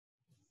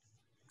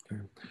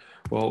Okay.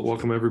 Well,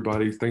 welcome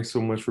everybody. Thanks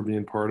so much for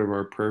being part of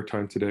our prayer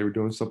time today. We're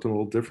doing something a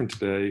little different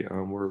today.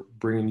 We're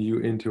bringing you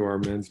into our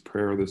men's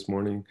prayer this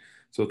morning.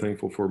 So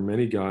thankful for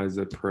many guys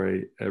that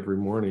pray every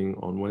morning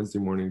on Wednesday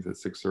mornings at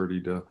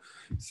 6:30 to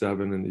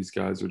 7. And these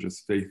guys are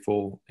just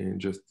faithful and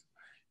just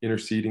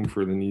interceding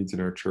for the needs in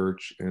our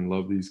church, and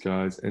love these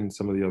guys and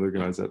some of the other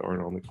guys that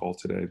aren't on the call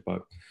today.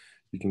 But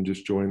you can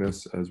just join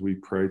us as we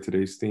pray.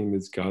 Today's theme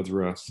is God's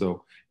rest.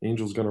 So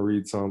Angel's going to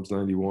read Psalms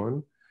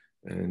 91.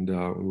 And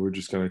we're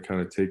just going to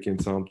kind of take in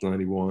Psalms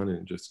 91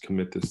 and just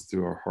commit this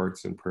to our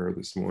hearts in prayer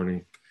this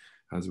morning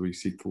as we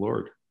seek the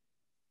Lord.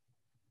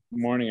 Good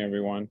morning,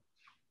 everyone.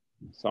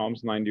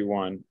 Psalms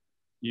 91.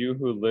 You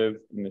who live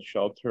in the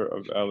shelter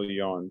of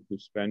Elyon, who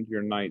spend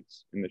your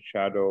nights in the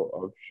shadow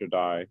of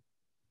Shaddai,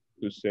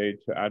 who say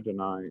to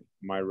Adonai,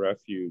 my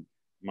refuge,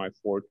 my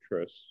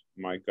fortress,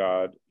 my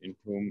God, in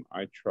whom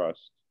I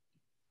trust.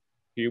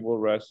 He will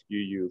rescue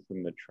you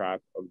from the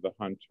trap of the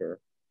hunter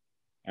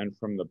and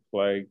from the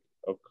plague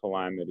of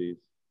calamities.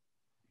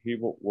 He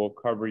will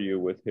cover you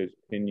with his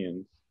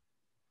pinions,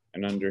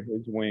 and under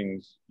his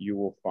wings you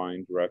will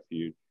find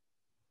refuge.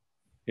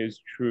 His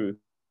truth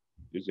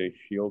is a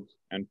shield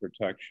and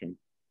protection.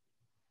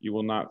 You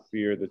will not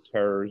fear the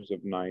terrors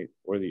of night,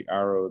 or the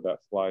arrow that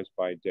flies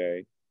by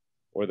day,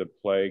 or the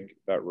plague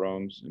that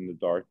roams in the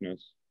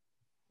darkness,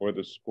 or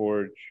the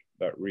scourge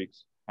that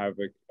wreaks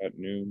havoc at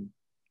noon.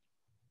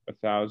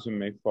 1,000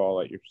 may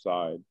fall at your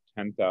side,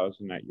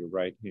 10,000 at your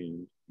right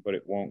hand, but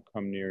it won't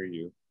come near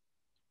you.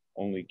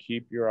 Only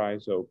keep your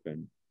eyes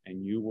open,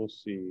 and you will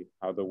see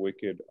how the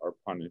wicked are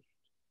punished.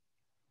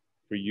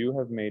 For you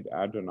have made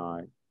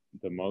Adonai,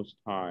 the Most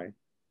High,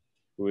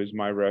 who is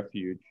my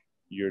refuge,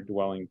 your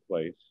dwelling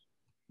place.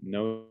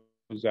 No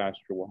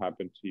disaster will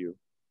happen to you.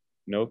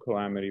 No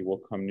calamity will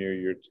come near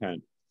your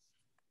tent.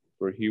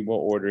 For he will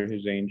order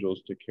his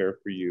angels to care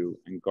for you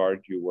and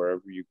guard you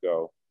wherever you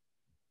go.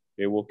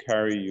 They will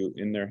carry you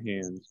in their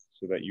hands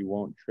so that you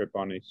won't trip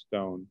on a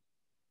stone.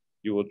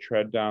 You will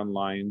tread down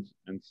lions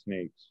and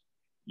snakes.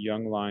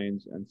 Young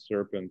lions and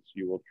serpents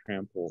you will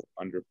trample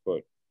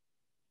underfoot.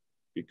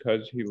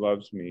 Because he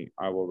loves me,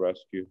 I will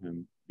rescue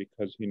him.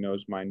 Because he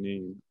knows my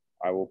name,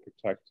 I will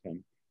protect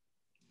him.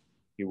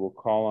 He will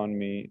call on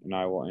me, and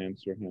I will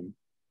answer him.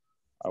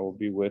 I will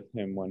be with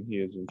him when he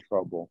is in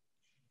trouble.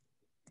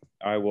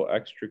 I will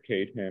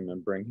extricate him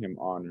and bring him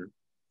honor.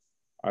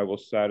 I will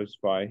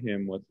satisfy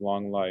him with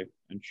long life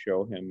and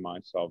show him my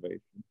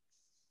salvation.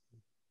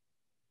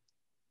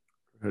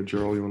 Go ahead,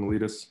 Gerald, you want to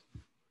lead us?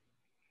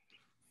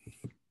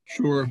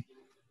 Sure.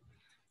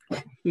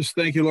 Just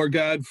thank you, Lord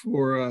God,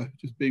 for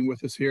just being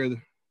with us here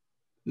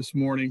this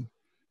morning.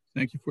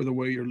 Thank you for the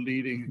way you're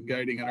leading and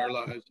guiding in our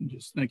lives, and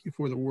just thank you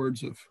for the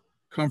words of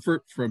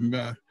comfort from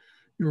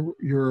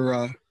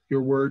your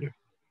word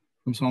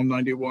from Psalm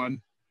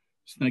 91.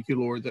 Just thank you,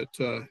 Lord,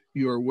 that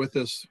you are with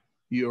us.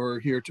 You are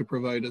here to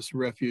provide us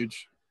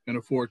refuge and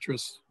a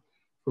fortress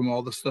from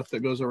all the stuff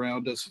that goes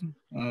around us,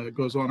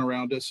 goes on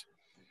around us,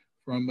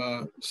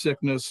 from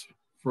sickness,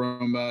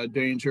 from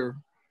danger,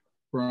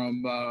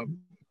 from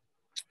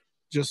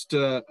just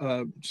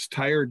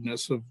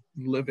tiredness of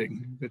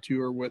living, that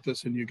you are with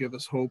us and you give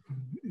us hope,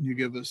 and you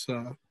give us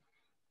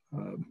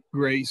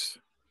grace,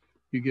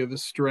 you give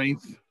us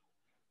strength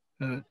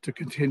to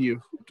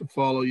continue to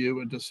follow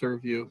you and to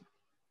serve you.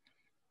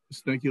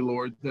 Just thank you,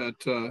 Lord,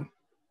 that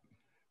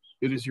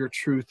it is your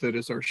truth that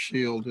is our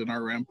shield and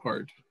our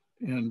rampart,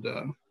 and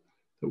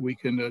that we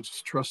can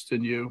just trust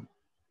in you,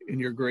 in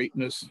your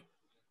greatness,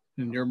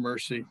 in your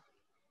mercy,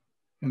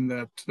 and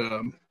that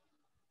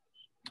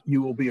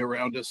you will be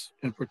around us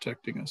and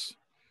protecting us.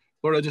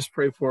 Lord, I just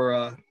pray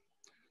for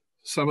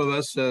some of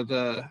us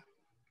that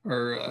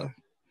are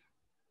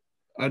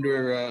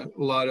under a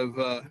lot of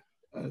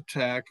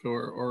attack,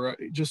 or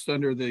just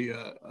under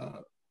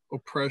the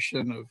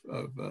oppression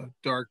of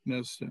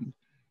darkness. And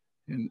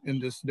in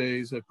these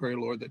days, I pray,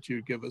 Lord, that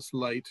you give us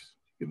light,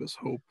 give us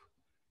hope.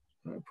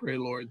 I pray,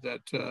 Lord,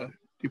 that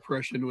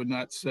depression would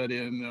not set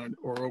in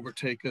or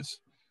overtake us,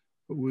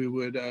 but we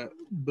would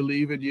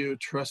believe in you,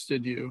 trust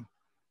in you,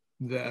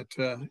 that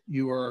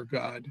you are our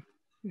God,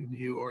 and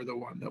you are the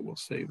one that will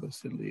save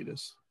us and lead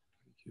us.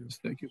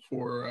 Just thank you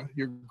for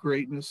your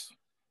greatness.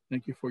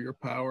 Thank you for your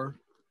power.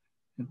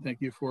 And thank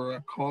you for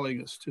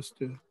calling us just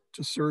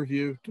to serve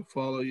you, to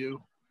follow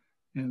you.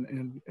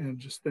 And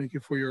just thank you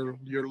for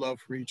your love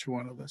for each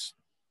one of us.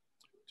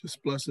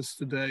 Just bless us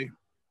today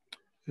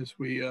as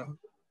we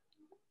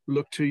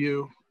look to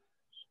you,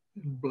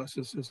 and bless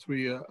us as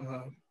we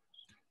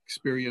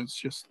experience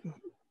just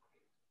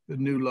the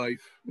new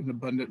life, an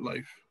abundant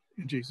life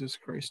in Jesus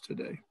Christ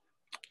today.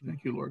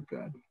 Thank you, Lord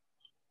God.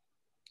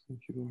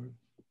 Thank you,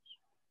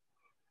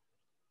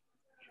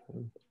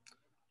 Lord.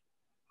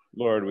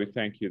 Lord, we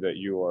thank you that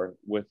you are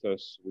with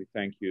us. We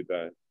thank you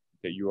that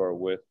you are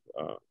with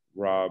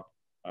Rob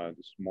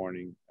this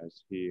morning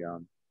as he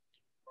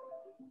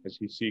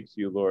seeks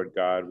you, Lord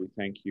God. We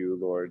thank you,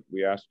 Lord.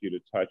 We ask you to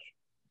touch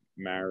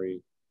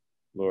Mary,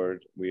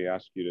 Lord. We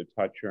ask you to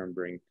touch her and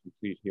bring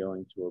complete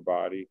healing to her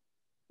body.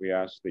 We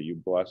ask that you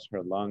bless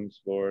her lungs,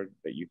 Lord,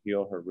 that you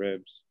heal her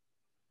ribs.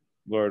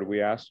 Lord,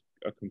 we ask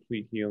a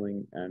complete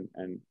healing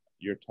and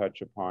your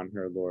touch upon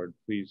her, Lord.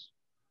 Please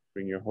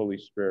bring your Holy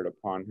Spirit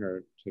upon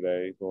her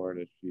today, Lord,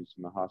 as she's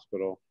in the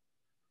hospital.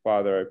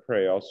 Father, I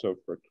pray also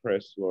for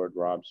Chris, Lord,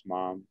 Rob's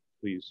mom.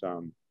 Please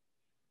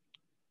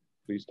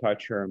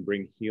touch her and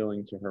bring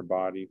healing to her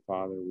body.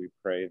 Father, we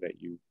pray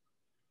that you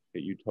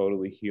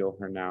totally heal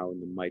her now in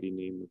the mighty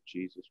name of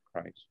Jesus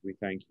Christ. We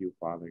thank you,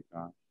 Father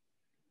God.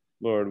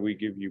 Lord, we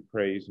give you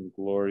praise and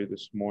glory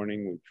this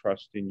morning. We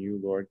trust in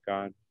you, Lord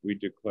God. We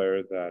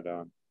declare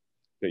that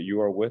you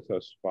are with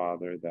us,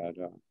 Father,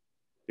 that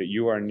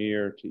you are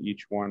near to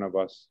each one of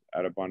us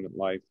at Abundant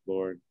Life,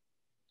 Lord.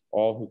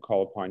 All who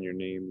call upon your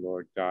name,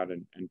 Lord God,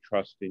 and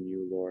trust in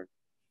you, Lord.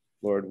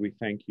 Lord, we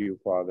thank you,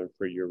 Father,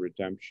 for your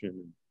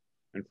redemption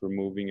and for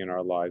moving in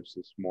our lives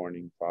this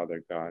morning,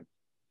 Father God.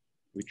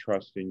 We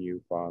trust in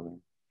you, Father.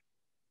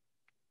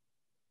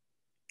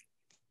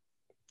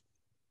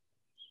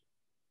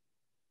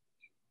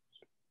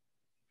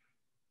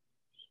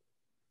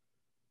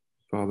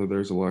 Father,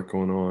 there's a lot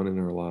going on in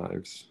our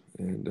lives,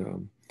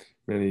 and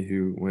many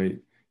who might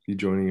be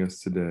joining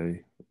us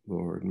today,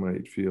 Lord,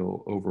 might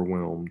feel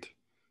overwhelmed.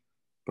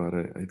 But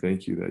I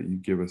thank you that you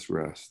give us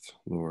rest,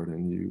 Lord,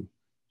 and you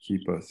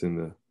keep us in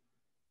the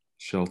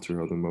shelter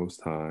of the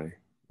Most High,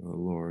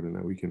 Lord, and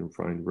that we can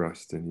find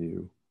rest in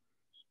you.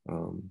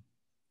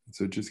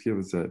 So just give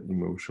us that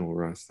emotional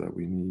rest that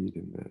we need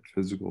and that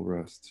physical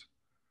rest,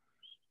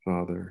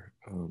 Father,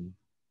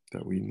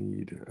 that we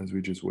need as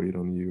we just wait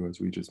on you, as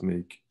we just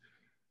make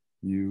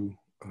you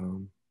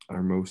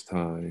our Most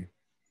High.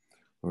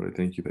 Lord, I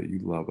thank you that you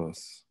love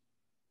us.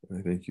 And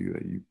I thank you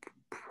that you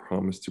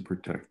promise to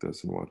protect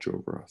us and watch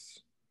over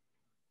us,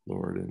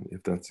 Lord. And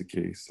if that's the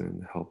case,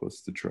 then help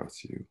us to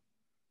trust you.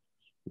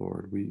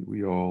 Lord,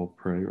 we all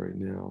pray right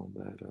now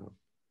that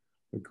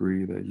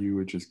agree that you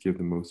would just give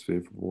the most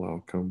favorable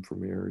outcome for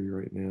Mary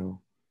right now.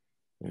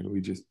 And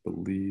we just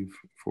believe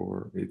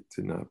for it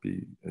to not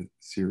be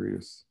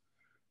serious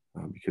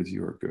because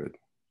you are good.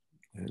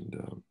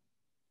 And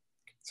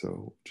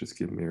so just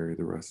give Mary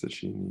the rest that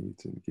she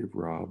needs and give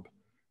Rob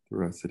the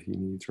rest that he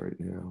needs right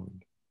now.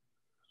 And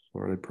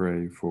Lord, I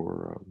pray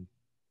for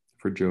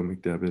Joe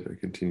McDevitt. I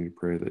continue to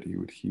pray that he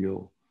would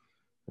heal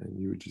and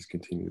you would just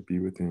continue to be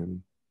with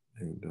him,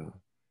 and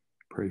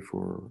pray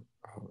for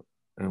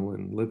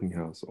Ellen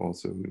Livinghouse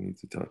also, who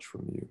needs a touch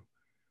from you.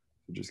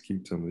 So just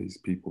keep some of these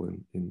people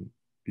in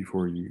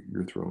before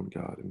your throne,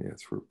 God, and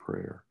ask for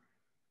prayer,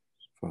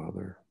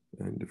 Father.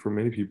 And for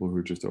many people who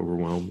are just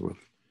overwhelmed with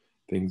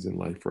things in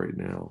life right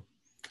now,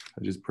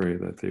 I just pray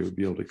that they would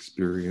be able to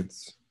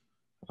experience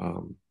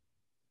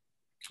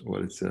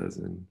what it says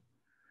in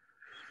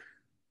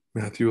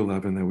Matthew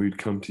 11, that we'd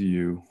come to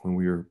you when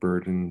we are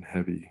burdened and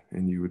heavy,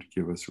 and you would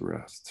give us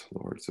rest,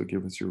 Lord. So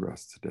give us your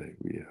rest today,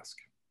 we ask.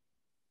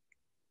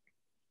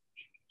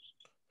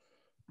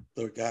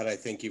 Lord God, I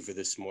thank you for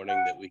this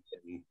morning that we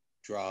can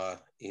draw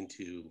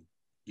into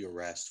your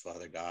rest,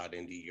 Father God,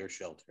 into your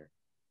shelter.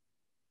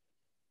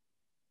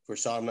 For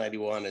Psalm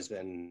 91 has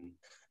been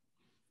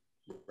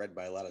read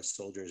by a lot of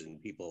soldiers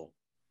and people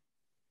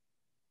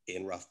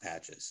in rough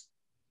patches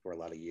for a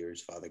lot of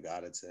years, Father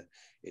God.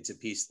 It's a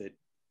piece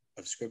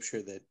of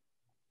scripture that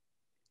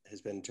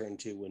has been turned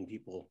to when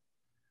people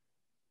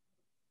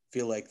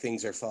feel like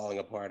things are falling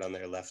apart on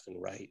their left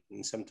and right.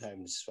 And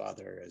sometimes,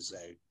 Father,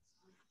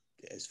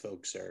 as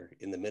folks are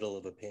in the middle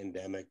of a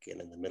pandemic and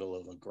in the middle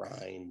of a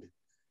grind,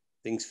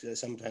 things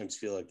sometimes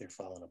feel like they're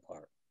falling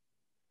apart.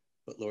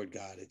 But Lord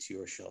God, it's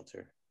your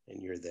shelter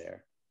and you're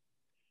there.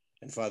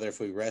 And Father, if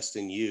we rest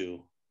in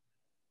you,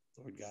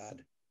 Lord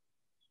God,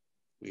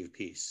 we have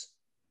peace.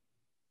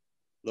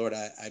 Lord,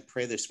 I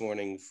pray this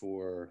morning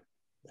for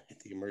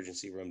the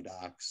emergency room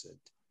docs at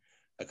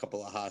a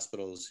couple of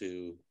hospitals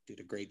who did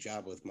a great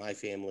job with my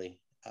family,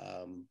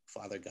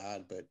 Father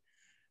God, but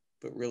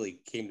really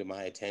came to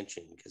my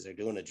attention because they're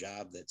doing a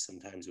job that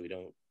sometimes we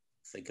don't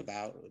think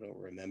about, we don't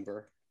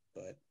remember,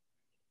 but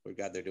Lord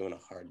God, they're doing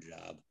a hard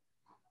job.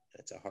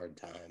 It's a hard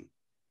time.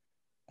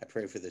 I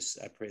pray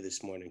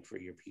this morning for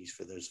your peace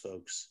for those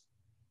folks,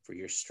 for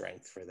your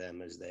strength for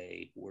them as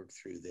they work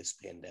through this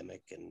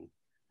pandemic and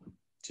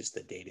just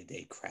the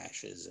day-to-day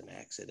crashes and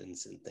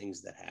accidents and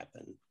things that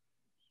happen.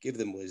 Give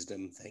them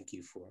wisdom. Thank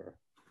you for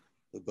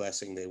the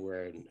blessing they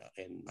were in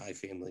my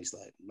family's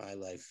life, my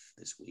life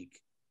this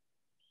week.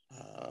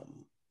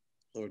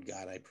 Lord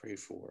God, I pray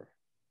for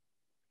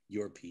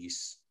your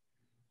peace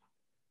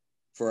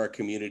for our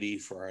community,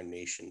 for our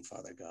nation,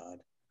 Father God.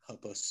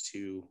 Help us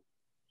to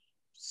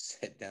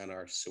set down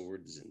our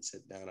swords and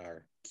set down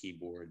our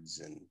keyboards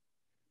and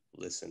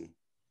listen.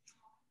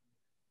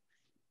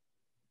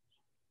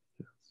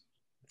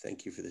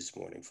 Thank you for this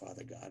morning,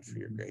 Father God, for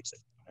your grace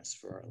upon us,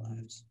 for our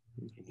lives.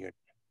 In your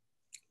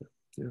name.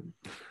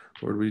 Yeah.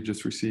 Lord, we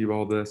just receive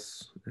all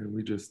this, and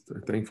we just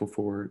are thankful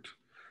for it.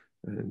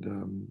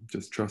 And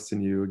just trust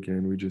in you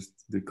again. We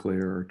just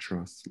declare our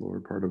trust,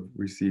 Lord. Part of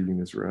receiving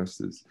this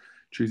rest is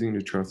choosing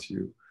to trust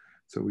you.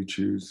 So we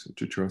choose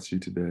to trust you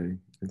today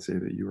and say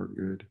that you are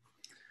good.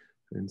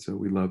 And so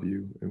we love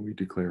you and we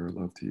declare our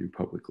love to you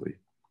publicly.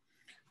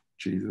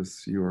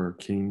 Jesus, you are our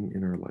King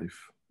in our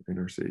life and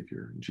our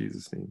Savior. In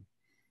Jesus' name,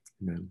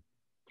 amen.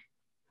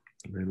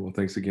 Amen. Well,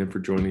 thanks again for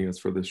joining us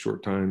for this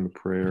short time of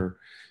prayer,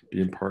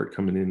 being part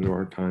coming into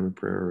our time of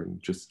prayer,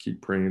 and just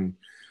keep praying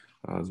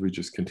as we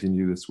just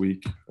continue this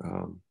week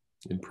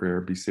in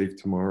prayer. Be safe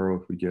tomorrow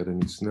if we get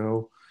any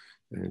snow,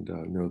 and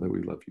know that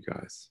we love you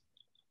guys.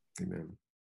 Amen.